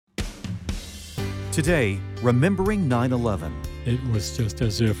Today, remembering 9/11. It was just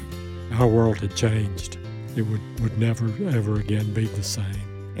as if our world had changed. It would never, ever again be the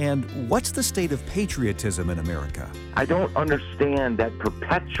same. And what's the state of patriotism in America? I don't understand that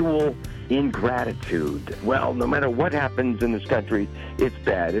perpetual ingratitude. Well, no matter what happens in this country, it's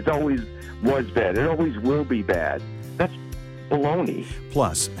bad. It always was bad. It always will be bad. That's baloney.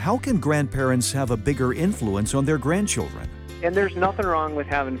 Plus, how can grandparents have a bigger influence on their grandchildren? And there's nothing wrong with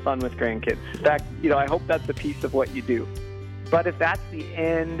having fun with grandkids. In fact, I hope that's a piece of what you do. But if that's the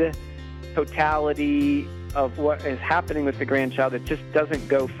end totality of what is happening with the grandchild, it just doesn't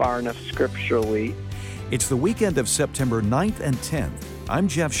go far enough scripturally. It's the weekend of September 9th and 10th. I'm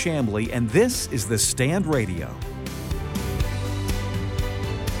Jeff Chambly, and this is The Stand Radio.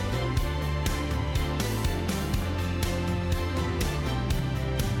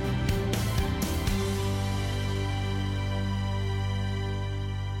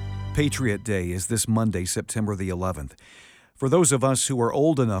 Patriot Day is this Monday, September the 11th. For those of us who are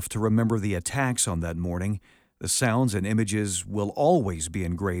old enough to remember the attacks on that morning, the sounds and images will always be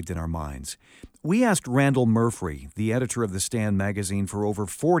engraved in our minds. We asked Randall Murphy, the editor of The Stand magazine for over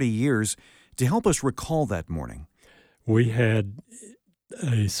 40 years, to help us recall that morning. We had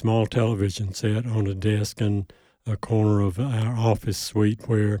a small television set on a desk in a corner of our office suite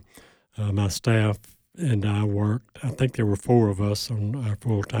where my staff and I worked. I think there were 4 of us on our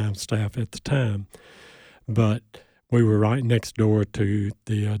full-time staff at the time, but we were right next door to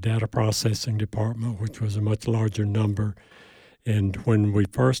the data processing department, which was a much larger number. And when we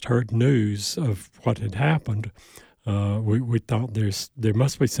first heard news of what had happened, we thought there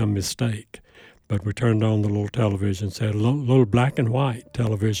must be some mistake. But we turned on the little television set, a little black and white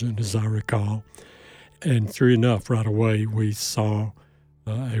television, as I recall. And sure enough, right away, we saw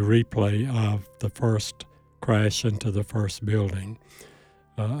a replay of the first crash into the first building.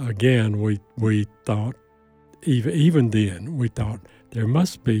 Again, we thought, even then, we thought there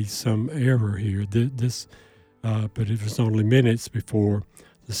must be some error here. But it was only minutes before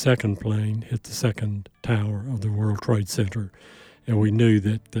the second plane hit the second tower of the World Trade Center, and we knew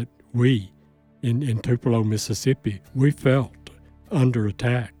that we, in Tupelo, Mississippi, we felt under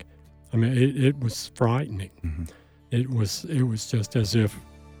attack. I mean, it was frightening. Mm-hmm. It was just as if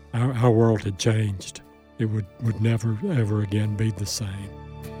our world had changed. It would never, ever again be the same.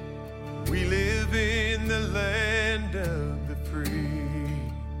 We live in the land of the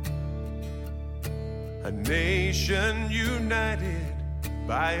free, a nation united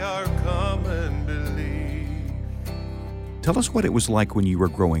by our common belief. Tell us what it was like when you were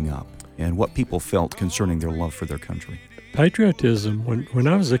growing up and what people felt concerning their love for their country. Patriotism, when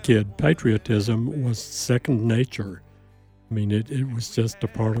I was a kid, patriotism was second nature. I mean, it was just a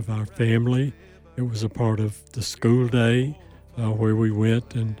part of our family. It was a part of the school day where we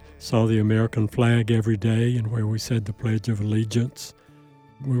went and saw the American flag every day and where we said the Pledge of Allegiance.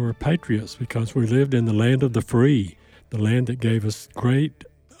 We were patriots because we lived in the land of the free, the land that gave us great,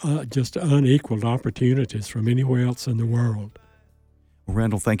 just unequaled opportunities from anywhere else in the world. Well,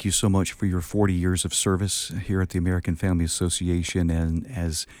 Randall, thank you so much for your 40 years of service here at the American Family Association and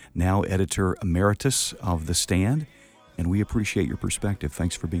as now editor emeritus of The Stand. And we appreciate your perspective.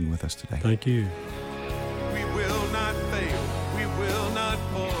 Thanks for being with us today. Thank you. We will not fail. We will not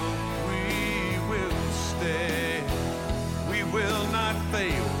fall. We will stand. We will not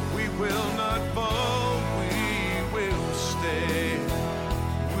fail. We will not fall. We will stand.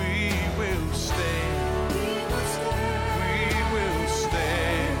 We will stand. We will stand. We will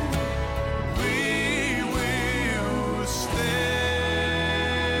stand. We will stand.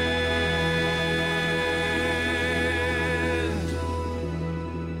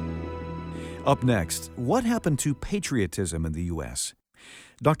 Up next, what happened to patriotism in the U.S.?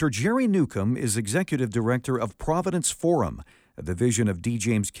 Dr. Jerry Newcombe is Executive Director of Providence Forum, a division of D.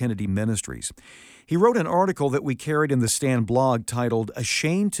 James Kennedy Ministries. He wrote an article that we carried in the Stand blog titled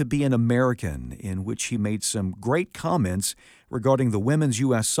 "Ashamed to be an American," in which he made some great comments regarding the women's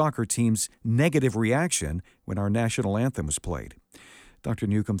U.S. soccer team's negative reaction when our national anthem was played. Dr.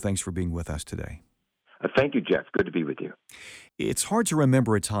 Newcombe, thanks for being with us today. Thank you, Jeff. Good to be with you. It's hard to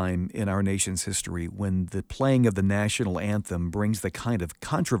remember a time in our nation's history when the playing of the national anthem brings the kind of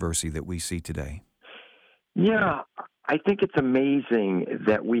controversy that we see today. Yeah, I think it's amazing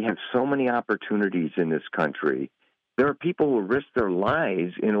that we have so many opportunities in this country. There are people who risk their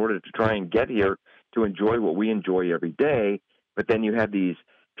lives in order to try and get here to enjoy what we enjoy every day, but then you have these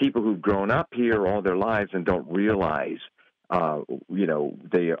people who've grown up here all their lives and don't realize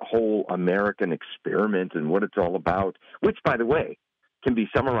the whole American experiment and what it's all about, which, by the way, can be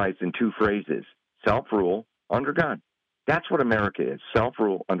summarized in 2 phrases: self-rule under God. That's what America is,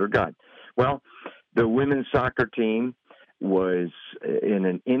 self-rule under God. Well, The women's soccer team was in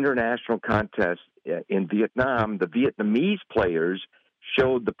an international contest in Vietnam. The Vietnamese players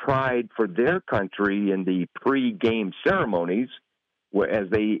showed the pride for their country in the pre-game ceremonies as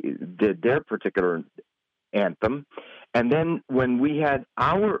they did their particular anthem. And then when we had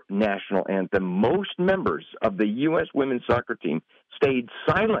our national anthem, most members of the U.S. women's soccer team stayed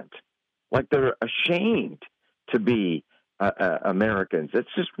silent, like they're ashamed to be Americans.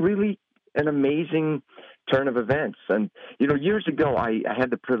 It's just really an amazing turn of events. And, years ago, I had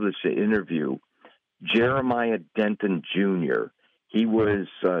the privilege to interview Jeremiah Denton Jr. He was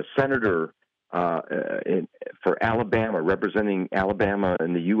senator for Alabama, representing Alabama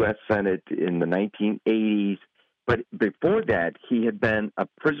in the U.S. Senate in the 1980s. But before that, he had been a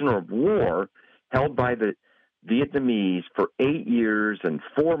prisoner of war held by the Vietnamese for 8 years and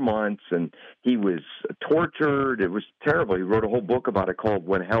 4 months, and he was tortured. It was terrible. He wrote a whole book about it called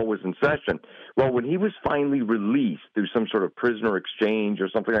When Hell Was in Session. Well, when he was finally released through some sort of prisoner exchange or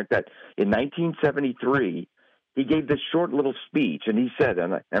something like that, in 1973, he gave this short little speech, and he said,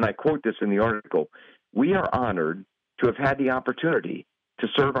 and I quote this in the article, "We are honored to have had the opportunity to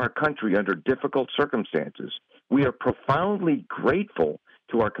serve our country under difficult circumstances. We are profoundly grateful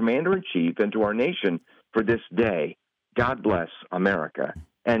to our commander-in-chief and to our nation for this day. God bless America,"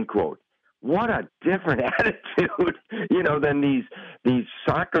 end quote. What a different attitude, than these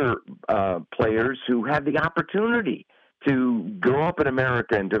soccer players who had the opportunity to grow up in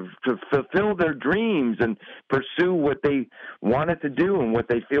America and to fulfill their dreams and pursue what they wanted to do and what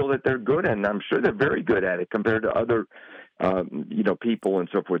they feel that they're good at. And I'm sure they're very good at it compared to other people and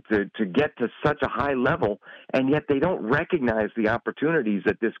so forth, to get to such a high level, and yet they don't recognize the opportunities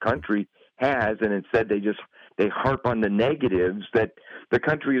that this country has, and instead they harp on the negatives that the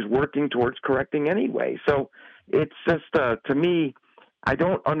country is working towards correcting anyway. So it's just, to me, I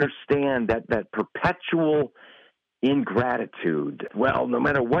don't understand that perpetual ingratitude. Well, no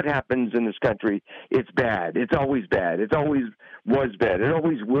matter what happens in this country, it's bad. It's always bad. It always was bad. It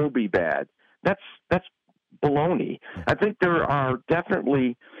always will be bad. That's baloney. I think there are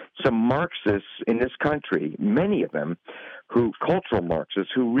definitely some Marxists in this country, many of them, cultural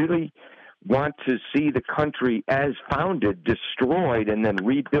Marxists, who really want to see the country as founded, destroyed, and then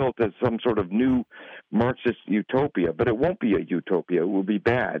rebuilt as some sort of new Marxist utopia. But it won't be a utopia. It will be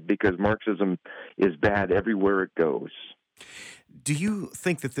bad, because Marxism is bad everywhere it goes. Do you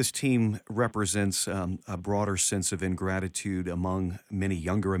think that this team represents a broader sense of ingratitude among many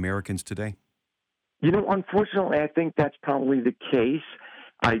younger Americans today? Unfortunately, I think that's probably the case.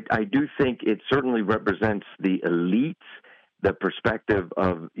 I do think it certainly represents the elites, the perspective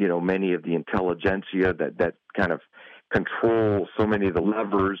of, many of the intelligentsia that kind of control so many of the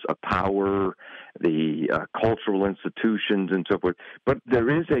levers of power, the cultural institutions and so forth. But there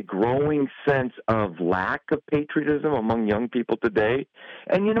is a growing sense of lack of patriotism among young people today.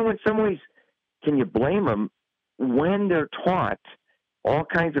 And, in some ways, can you blame them when they're taught all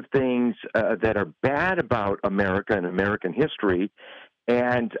kinds of things that are bad about America and American history,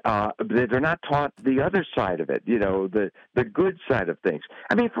 and they're not taught the other side of it, the good side of things.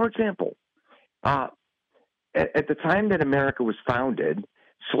 I mean, for example, at the time that America was founded,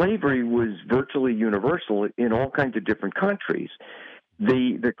 slavery was virtually universal in all kinds of different countries.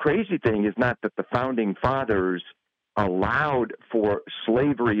 The crazy thing is not that the founding fathers allowed for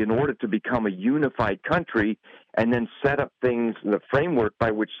slavery in order to become a unified country and then set up things, the framework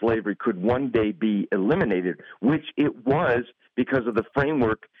by which slavery could one day be eliminated, which it was because of the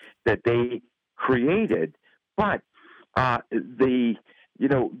framework that they created. But they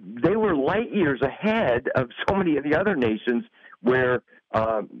were light years ahead of so many of the other nations where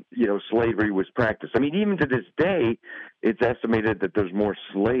slavery was practiced. I mean, even to this day, it's estimated that there's more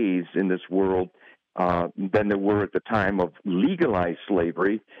slaves in this world than there were at the time of legalized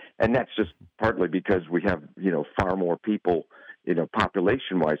slavery, and that's just partly because we have, far more people,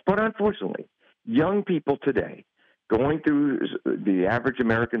 population-wise. But unfortunately, young people today, going through the average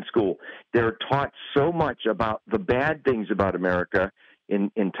American school, they're taught so much about the bad things about America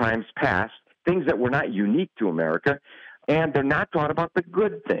in times past, things that were not unique to America, and they're not taught about the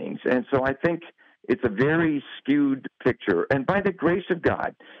good things. And so I think it's a very skewed picture. And by the grace of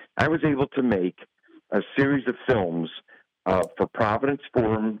God, I was able to make a series of films for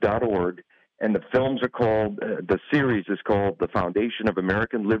providenceforum.org, and the films are called, the series is called The Foundation of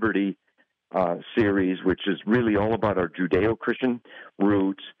American Liberty series, which is really all about our Judeo-Christian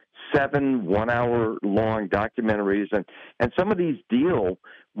roots, 7 one-hour-long documentaries, and some of these deal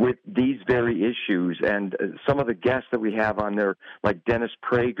with these very issues. And some of the guests that we have on there, like Dennis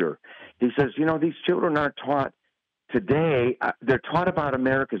Prager, he says, these children aren't taught today, they're taught about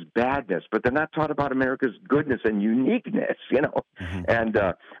America's badness, but they're not taught about America's goodness and uniqueness, Mm-hmm. And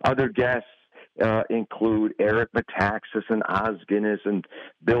other guests include Eric Metaxas and Oz Guinness and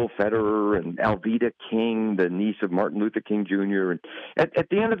Bill Federer and Alveda King, the niece of Martin Luther King Jr. And at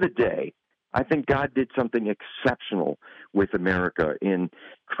the end of the day, I think God did something exceptional with America in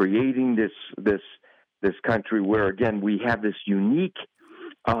creating this country where, again, we have this unique,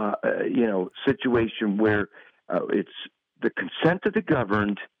 situation where it's the consent of the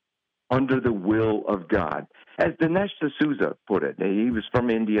governed under the will of God. As Dinesh D'Souza put it, he was from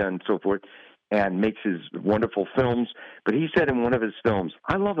India and so forth, and makes his wonderful films. But he said in one of his films,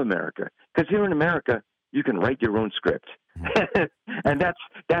 "I love America because here in America you can write your own script," and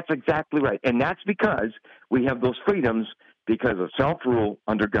that's exactly right. And that's because we have those freedoms because of self-rule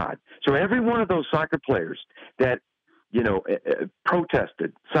under God. So every one of those soccer players that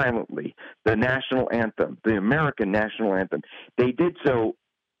protested silently the national anthem, the American national anthem, they did so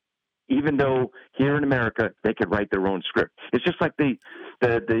even though here in America they could write their own script. It's just like the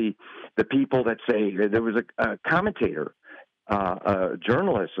people that say there was a commentator, a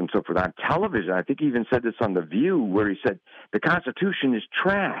journalist and so forth on television. I think he even said this on The View, where he said the Constitution is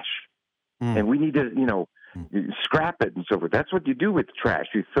trash, and we need to scrap it and so forth. That's what you do with trash.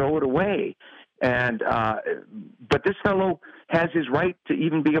 You throw it away. And but this fellow has his right to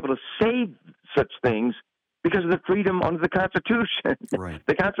even be able to say such things because of the freedom under the Constitution. Right.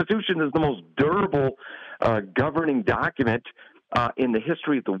 The Constitution is the most durable governing document in the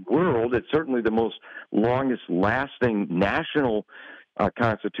history of the world. It's certainly the most longest-lasting national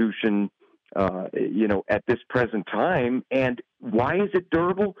Constitution, at this present time. And why is it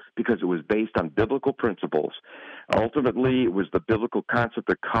durable? Because it was based on biblical principles. Ultimately, it was the biblical concept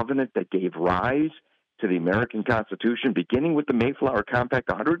of covenant that gave rise to the American Constitution, beginning with the Mayflower Compact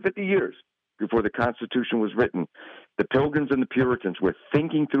 150 years before the Constitution was written. The Pilgrims and the Puritans were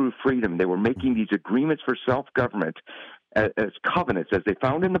thinking through freedom. They were making these agreements for self-government as covenants, as they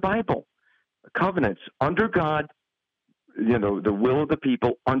found in the Bible. Covenants under God, the will of the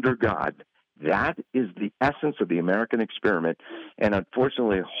people under God. That is the essence of the American experiment. And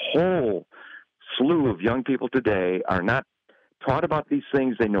unfortunately, a whole slew of young people today are not taught about these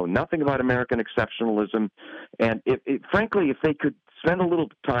things. They know nothing about American exceptionalism. And frankly, if they could spend a little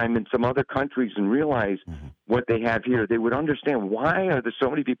time in some other countries and realize what they have here, they would understand why are there so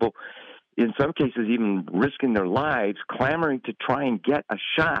many people, in some cases even risking their lives, clamoring to try and get a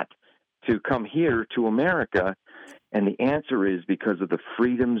shot to come here to America. And the answer is because of the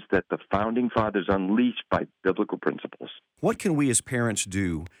freedoms that the Founding Fathers unleashed by biblical principles. What can we as parents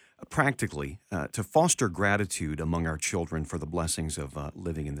do practically to foster gratitude among our children for the blessings of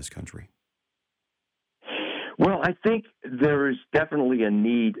living in this country? Well, I think there is definitely a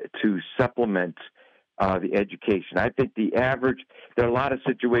need to supplement the education. I think there are a lot of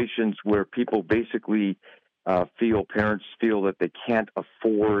situations where people basically parents feel that they can't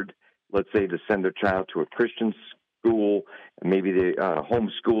afford, let's say, to send their child to a Christian school, and maybe the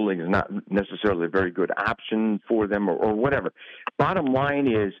homeschooling is not necessarily a very good option for them or whatever. Bottom line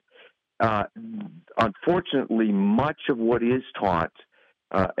is, unfortunately, much of what is taught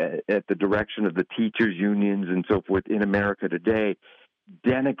at the direction of the teachers' unions and so forth in America today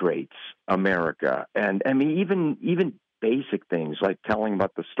denigrates America. And I mean, even basic things like telling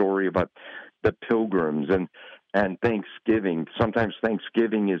about the story about the Pilgrims and Thanksgiving. Sometimes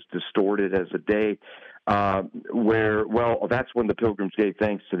Thanksgiving is distorted as a day where, well, that's when the Pilgrims gave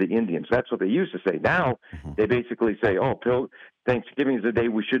thanks to the Indians. That's what they used to say. Now they basically say, Thanksgiving is a day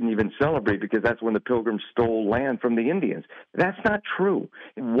we shouldn't even celebrate because that's when the Pilgrims stole land from the Indians. That's not true.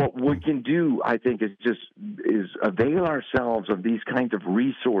 What we can do, I think, is avail ourselves of these kinds of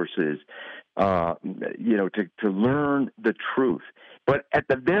resources, to learn the truth. But at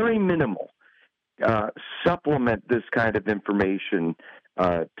the very minimal, supplement this kind of information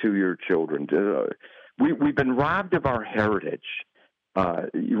to your children. We've been robbed of our heritage.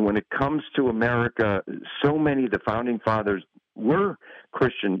 When it comes to America, so many of the Founding Fathers were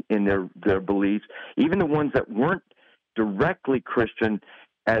Christian in their beliefs, even the ones that weren't directly Christian.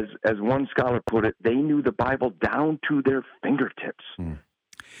 As one scholar put it, they knew the Bible down to their fingertips.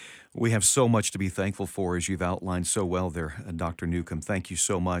 We have so much to be thankful for, as you've outlined so well there, Dr. Newcombe. Thank you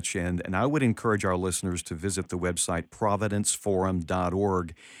so much. And I would encourage our listeners to visit the website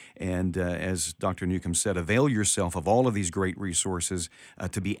providenceforum.org. And as Dr. Newcombe said, avail yourself of all of these great resources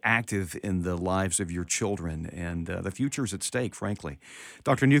to be active in the lives of your children. And the future is at stake, frankly.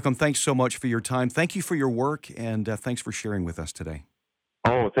 Dr. Newcombe, thanks so much for your time. Thank you for your work, and thanks for sharing with us today.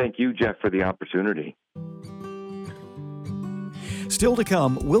 Oh, thank you, Jeff, for the opportunity. Still to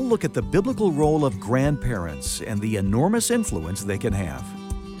come, we'll look at the biblical role of grandparents and the enormous influence they can have.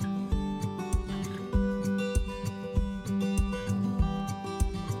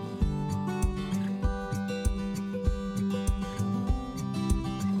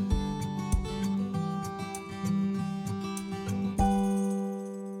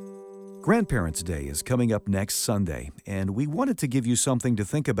 Grandparents' Day is coming up next Sunday, and we wanted to give you something to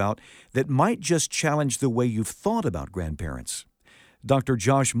think about that might just challenge the way you've thought about grandparents. Dr.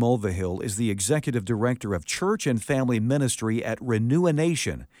 Josh Mulvihill is the Executive Director of Church and Family Ministry at Renew a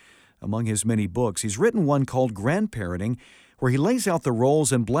Nation. Among his many books, he's written one called Grandparenting, where he lays out the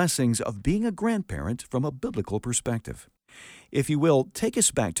roles and blessings of being a grandparent from a biblical perspective. If you will, take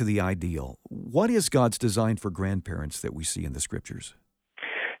us back to the ideal. What is God's design for grandparents that we see in the Scriptures?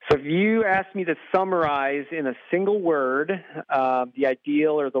 So if you ask me to summarize in a single word the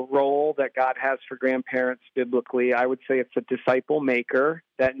ideal or the role that God has for grandparents biblically, I would say it's a disciple maker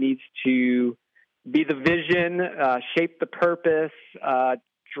that needs to be the vision, shape the purpose,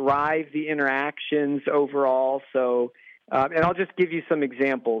 drive the interactions overall. So, and I'll just give you some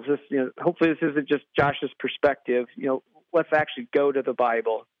examples. Hopefully this isn't just Josh's perspective. Let's actually go to the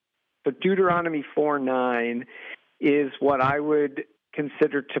Bible. So Deuteronomy 4:9 is what I would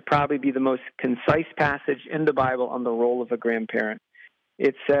consider to probably be the most concise passage in the Bible on the role of a grandparent.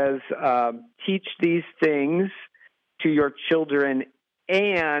 It says, teach these things to your children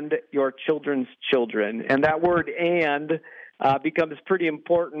and your children's children. And that word "and" becomes pretty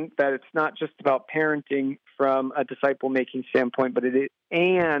important, that it's not just about parenting from a disciple-making standpoint, but it is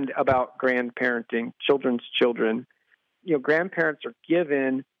and about grandparenting, children's children. Grandparents are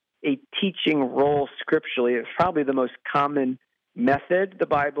given a teaching role scripturally. It's probably the most common method the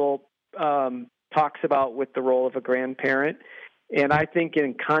Bible talks about with the role of a grandparent. And I think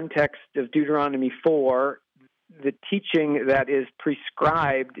in context of Deuteronomy 4, the teaching that is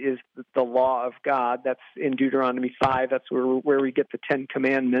prescribed is the law of God. That's in Deuteronomy 5. That's where we get the Ten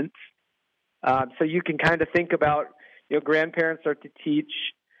Commandments. So you can kind of think about, grandparents are to teach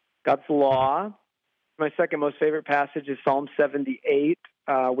God's law. My second most favorite passage is Psalm 78.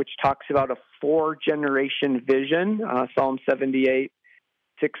 Which talks about a 4-generation vision. Psalm 78,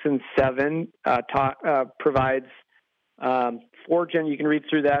 6 and 7 provides 4 you can read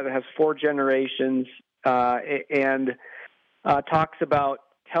through that. It has 4 generations and talks about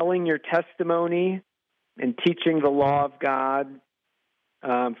telling your testimony and teaching the law of God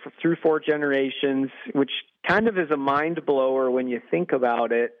through 4 generations, which kind of is a mind blower when you think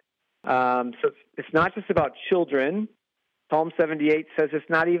about it. So it's not just about children. Psalm 78 says it's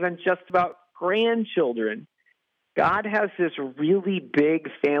not even just about grandchildren. God has this really big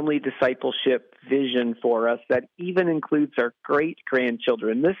family discipleship vision for us that even includes our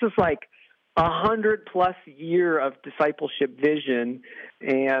great-grandchildren. This is like 100-plus year of discipleship vision,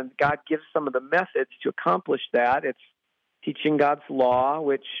 and God gives some of the methods to accomplish that. It's teaching God's law,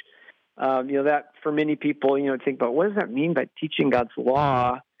 which, that for many people, think about what does that mean by teaching God's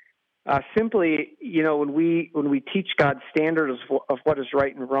law? Simply, when we teach God's standards of what is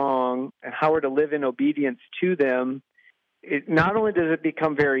right and wrong and how we're to live in obedience to them, it not only does it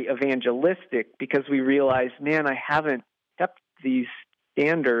become very evangelistic because we realize, man, I haven't kept these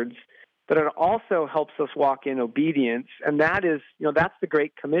standards, but it also helps us walk in obedience, and that is, that's the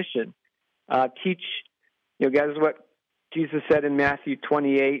Great Commission. Teach, guys, what Jesus said in Matthew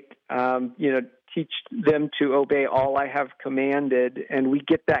 28. Teach them to obey all I have commanded. And we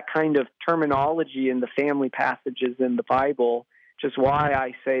get that kind of terminology in the family passages in the Bible, which is why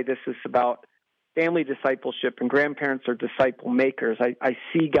I say this is about family discipleship, and grandparents are disciple makers. I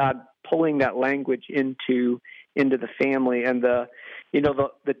see God pulling that language into the family. And the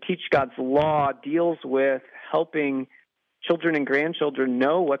Teach God's Law deals with helping children and grandchildren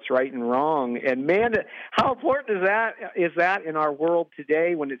know what's right and wrong. And man, how important is that in our world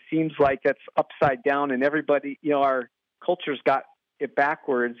today when it seems like that's upside down and everybody, our culture's got it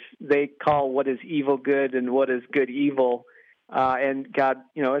backwards. They call what is evil good and what is good evil. And God,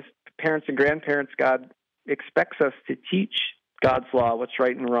 as parents and grandparents, God expects us to teach God's law, what's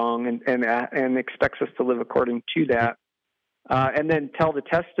right and wrong, and expects us to live according to that. And then tell the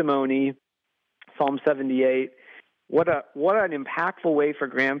testimony, Psalm 78. What an impactful way for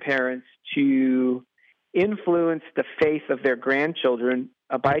grandparents to influence the faith of their grandchildren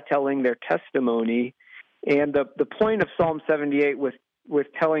by telling their testimony. And the point of Psalm 78 with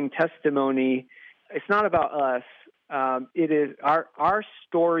telling testimony, it's not about us. It is our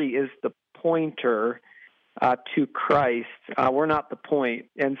story is the pointer to Christ. We're not the point.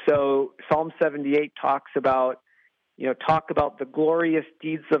 And so Psalm 78 talks about, talk about the glorious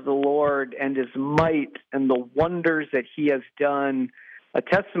deeds of the Lord and his might and the wonders that he has done. A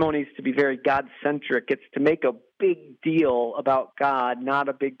testimony is to be very God-centric. It's to make a big deal about God, not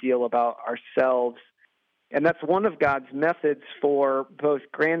a big deal about ourselves. And that's one of God's methods for both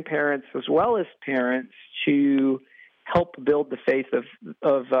grandparents as well as parents to help build the faith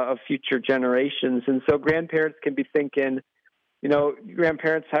of future generations. And so grandparents can be thinking,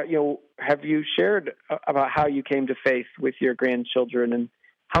 grandparents, have you shared about how you came to faith with your grandchildren and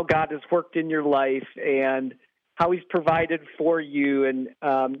how God has worked in your life and how he's provided for you, and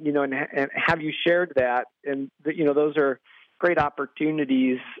have you shared that? And those are great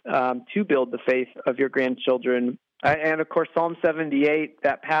opportunities to build the faith of your grandchildren. And of course, Psalm 78,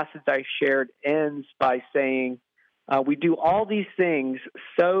 that passage I shared, ends by saying, we do all these things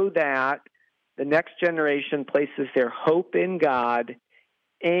so that the next generation places their hope in God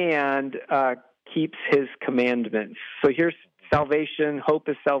and keeps his commandments. So here's salvation, hope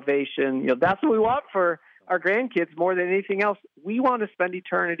is salvation. That's what we want for our grandkids more than anything else. We want to spend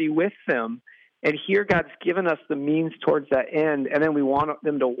eternity with them. And here God's given us the means towards that end. And then we want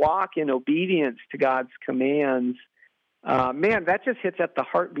them to walk in obedience to God's commands. That just hits at the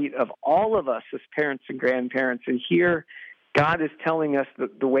heartbeat of all of us as parents and grandparents. And here God is telling us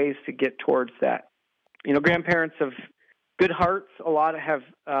the ways to get towards that. Grandparents have good hearts. A lot have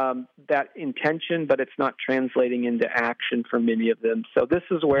that intention, but it's not translating into action for many of them. So this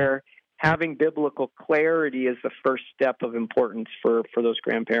is where having biblical clarity is the first step of importance for those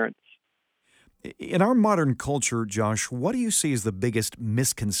grandparents. In our modern culture, Josh, what do you see as the biggest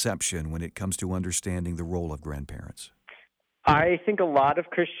misconception when it comes to understanding the role of grandparents? I think a lot of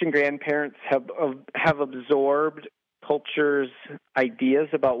Christian grandparents have absorbed culture's ideas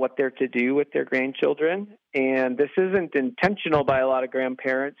about what they're to do with their grandchildren. And this isn't intentional by a lot of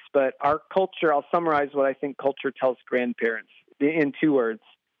grandparents, but our culture, I'll summarize what I think culture tells grandparents in 2 words: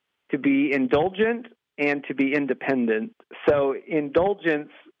 to be indulgent and to be independent. So indulgence,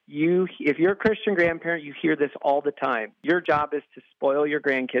 if you're a Christian grandparent, you hear this all the time. Your job is to spoil your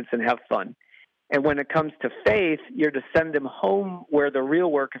grandkids and have fun. And when it comes to faith, you're to send them home where the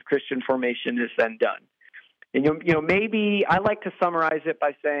real work of Christian formation is then done. And maybe I like to summarize it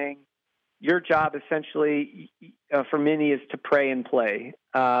by saying your job essentially for many is to pray and play.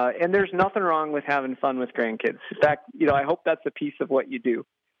 And there's nothing wrong with having fun with grandkids. In fact, I hope that's a piece of what you do.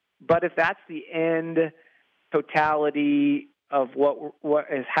 But if that's the end totality of what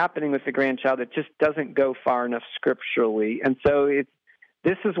is happening with the grandchild, it just doesn't go far enough scripturally. And so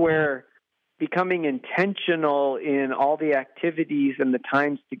this is where becoming intentional in all the activities and the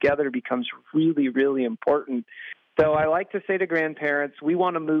times together becomes really, really important. So I like to say to grandparents, we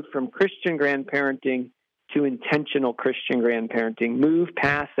want to move from Christian grandparenting to intentional Christian grandparenting, move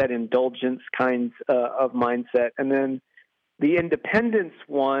past that indulgence kinds of mindset. And then the independence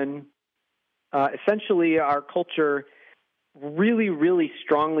one, essentially our culture really, really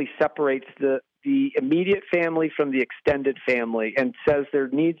strongly separates the immediate family from the extended family and says there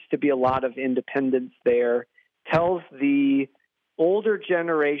needs to be a lot of independence there, tells the older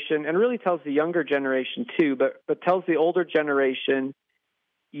generation, and really tells the younger generation too, but tells the older generation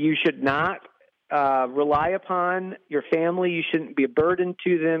you should not rely upon your family, you shouldn't be a burden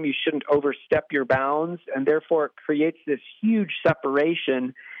to them, you shouldn't overstep your bounds, and therefore it creates this huge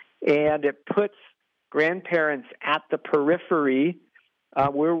separation, and it puts grandparents at the periphery.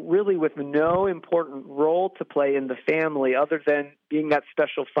 We're really with no important role to play in the family other than being that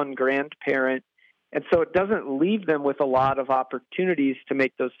special fun grandparent. And so it doesn't leave them with a lot of opportunities to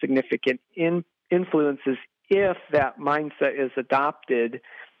make those significant influences if that mindset is adopted.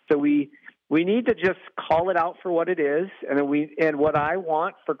 So we need to just call it out for what it is. And what I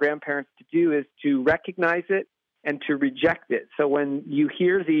want for grandparents to do is to recognize it and to reject it. So when you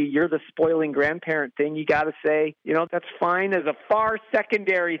hear you're the spoiling grandparent thing, you got to say, that's fine as a far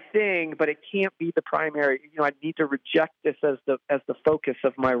secondary thing, but it can't be the primary. I need to reject this as the focus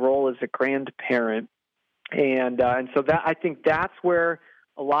of my role as a grandparent. And so that, I think that's where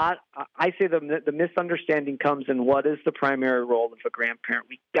I say the misunderstanding comes in what is the primary role of a grandparent.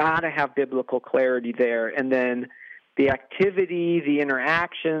 We got to have biblical clarity there. And then the activity, the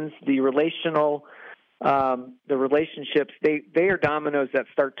interactions, the relationships, they are dominoes that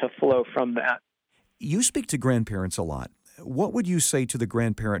start to flow from that. You speak to grandparents a lot. What would you say to the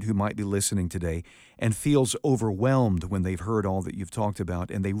grandparent who might be listening today and feels overwhelmed when they've heard all that you've talked about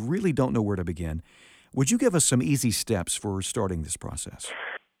and they really don't know where to begin? Would you give us some easy steps for starting this process?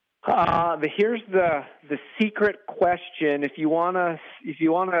 Here's the secret question. If you want to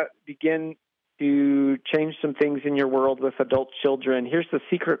begin to change some things in your world with adult children, here's the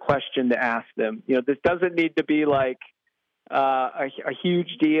secret question to ask them. This doesn't need to be like a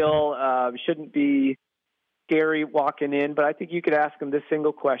huge deal. Shouldn't be scary walking in, but I think you could ask them this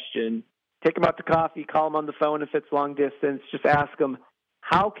single question. Take them out to coffee, call them on the phone if it's long distance. Just ask them,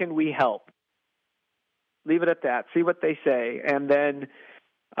 how can we help? Leave it at that. See what they say. And then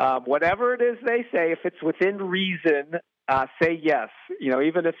whatever it is they say, if it's within reason, say yes.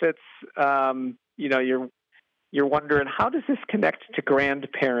 Even if it's, you're wondering, how does this connect to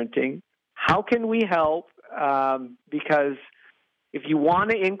grandparenting? How can we help? Because if you want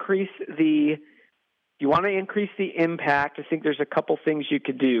to increase the impact, I think there's a couple things you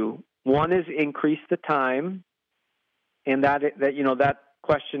could do. One is increase the time, and that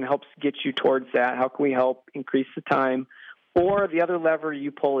question helps get you towards that. How can we help increase the time? Or the other lever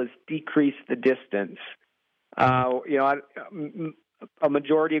you pull is decrease the distance. A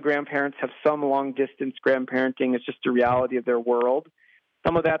majority of grandparents have some long-distance grandparenting. It's just a reality of their world.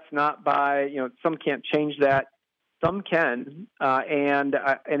 Some of that's not by, some can't change that. Some can, and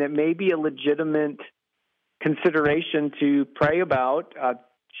it may be a legitimate consideration to pray about.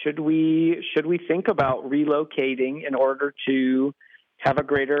 Should we think about relocating in order to have a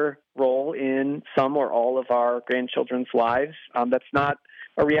greater role in some or all of our grandchildren's lives? That's not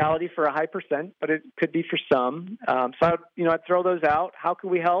a reality for a high percent, but it could be for some. So I'd throw those out. How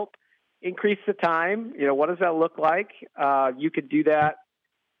can we help increase the time? What does that look like? You could do that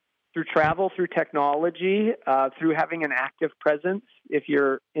through travel, through technology, through having an active presence if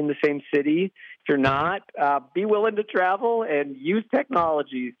you're in the same city. If you're not, be willing to travel and use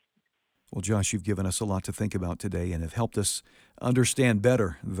technologies. Well, Josh, you've given us a lot to think about today and have helped us understand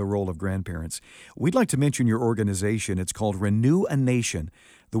better the role of grandparents. We'd like to mention your organization. It's called Renew a Nation.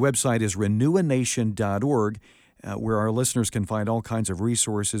 The website is renewanation.org, where our listeners can find all kinds of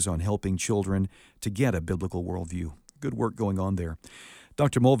resources on helping children to get a biblical worldview. Good work going on there.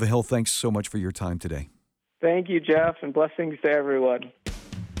 Dr. Mulvihill, thanks so much for your time today. Thank you, Jeff, and blessings to everyone.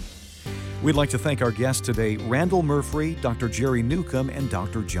 We'd like to thank our guests today, Randall Murphy, Dr. Jerry Newcombe, and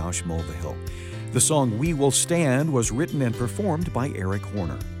Dr. Josh Mulvihill. The song We Will Stand was written and performed by Eric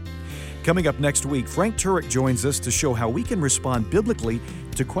Horner. Coming up next week, Frank Turek joins us to show how we can respond biblically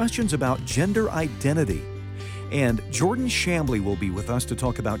to questions about gender identity. And Jordan Shambly will be with us to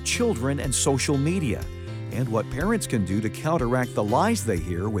talk about children and social media, and what parents can do to counteract the lies they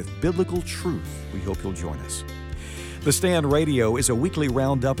hear with biblical truth. We hope you'll join us. The Stand Radio is a weekly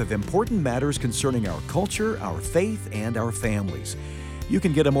roundup of important matters concerning our culture, our faith, and our families. You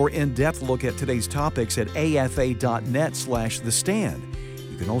can get a more in-depth look at today's topics at afa.net/thestand.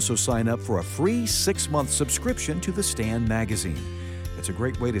 You can also sign up for a free 6-month subscription to The Stand magazine. It's a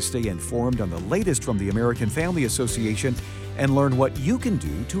great way to stay informed on the latest from the American Family Association and learn what you can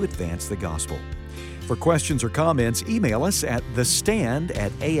do to advance the gospel. For questions or comments, email us at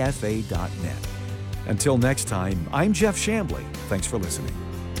thestand@afa.net. Until next time, I'm Jeff Shambly. Thanks for listening.